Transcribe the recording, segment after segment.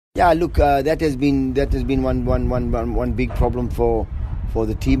Yeah, look, that has been one big problem for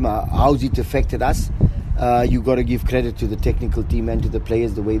the team. How's it affected us? You got to give credit to the technical team and to the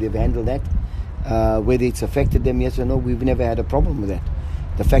players the way they've handled that. Whether it's affected them, yes or no, we've never had a problem with that.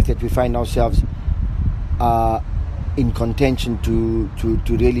 The fact that we find ourselves in contention to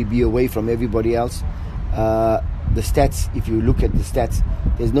really be away from everybody else. The stats, if you look at the stats,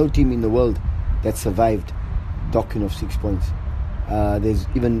 there's no team in the world that survived docking of 6 points. There's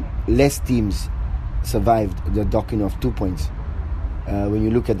even less teams survived the docking of 2 points. When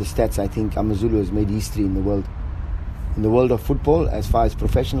you look at the stats, I think AmaZulu has made history in the world. In the world of football, as far as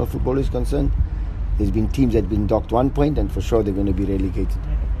professional football is concerned, there's been teams that have been docked 1 point and for sure they're going to be relegated.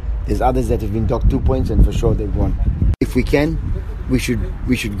 There's others that have been docked 2 points and for sure they've won. If we can, we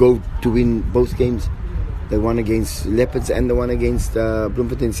should go to win both games. The one against Leopards and the one against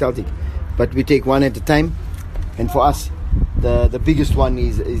Bloemfontein Celtic. But we take one at a time. And for us, the biggest one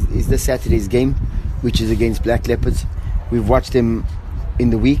is this Saturday's game, which is against Black Leopards. We've watched them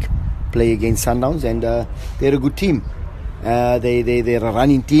in the week play against Sundowns, and they're a good team. They're a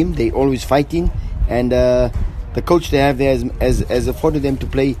running team. They're always fighting, and the coach they have there has afforded them to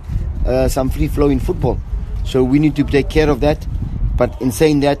play some free-flowing football. So we need to take care of that. But in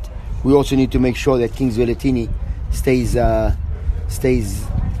saying that, we also need to make sure that Kings Welletini stays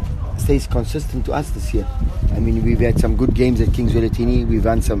consistent to us this year. I mean, we've had some good games at Kings Welletini. We've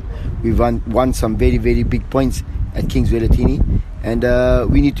won some very, very big points at Kings Welletini, and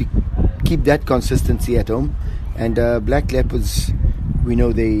we need to keep that consistency at home. And Black Leopards, we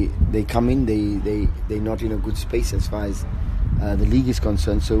know they come in. They're not in a good space as far as the league is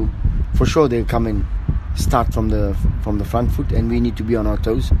concerned. So for sure they'll come and start from the front foot, and we need to be on our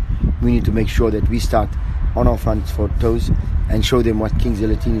toes. We need to make sure that we start on our front foot toes and show them what Kings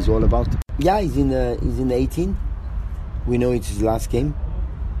Welletini is all about. Yeah, he's in the 18. We know it's his last game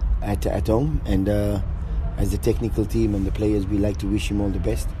at home, and as the technical team and the players, we like to wish him all the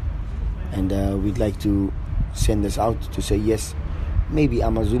best, and we'd like to send us out to say yes, maybe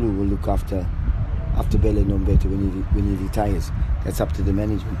AmaZulu will look after Bele Nombete when he retires. That's up to the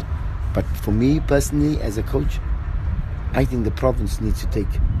management. But for me personally, as a coach, I think the province needs to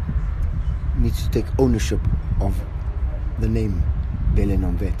take ownership of the name Bele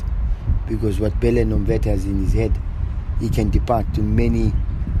Nombete, because what Bele Nombete has in his head, he can depart to many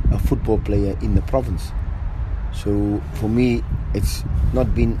a football player in the province. So for me, it's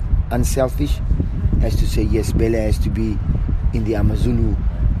not been unselfish as to say yes, Bele has to be in the AmaZulu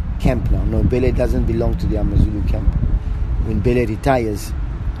camp now. No, Bele doesn't belong to the AmaZulu camp. When Bele retires,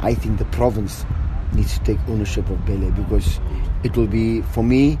 I think the province needs to take ownership of Bele, because it will be, for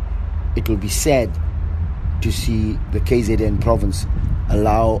me, it will be sad to see the KZN province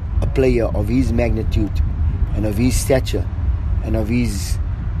allow a player of his magnitude and of his stature and of his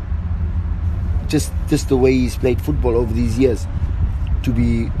just the way he's played football over these years to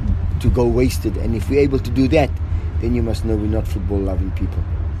go wasted. And if we're able to do that, then you must know we're not football loving people.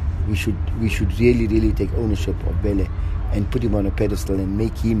 We should really take ownership of Bele and put him on a pedestal and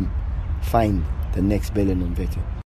make him find the next Bele Nombete.